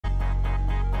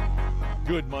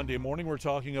Good Monday morning. We're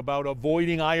talking about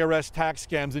avoiding IRS tax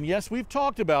scams. And yes, we've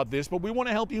talked about this, but we want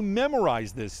to help you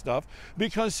memorize this stuff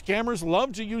because scammers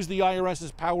love to use the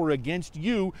IRS's power against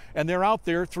you, and they're out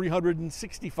there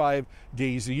 365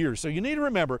 days a year. So you need to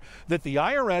remember that the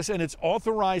IRS and its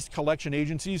authorized collection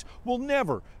agencies will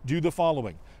never do the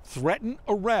following: threaten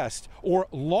arrest or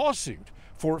lawsuit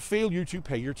for failure to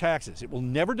pay your taxes. It will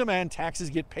never demand taxes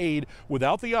get paid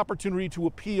without the opportunity to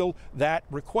appeal that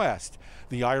request.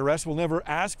 The IRS will never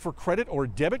ask for credit or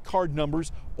debit card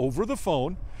numbers over the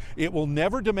phone. It will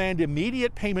never demand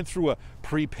immediate payment through a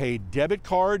prepaid debit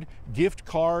card, gift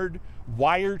card,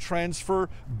 wire transfer,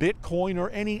 Bitcoin, or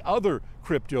any other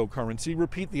cryptocurrency.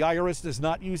 Repeat, the IRS does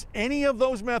not use any of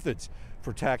those methods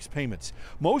for tax payments.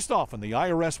 Most often, the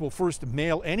IRS will first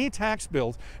mail any tax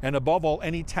bills, and above all,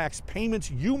 any tax payments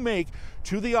you make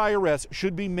to the IRS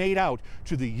should be made out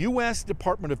to the U.S.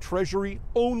 Department of Treasury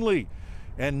only,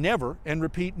 and never, and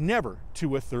repeat, never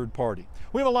to a third party.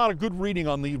 We have a lot of good reading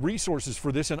on the resources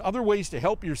for this and other ways to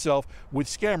help yourself with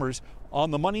scammers on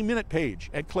the Money Minute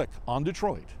page at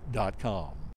clickondetroit.com.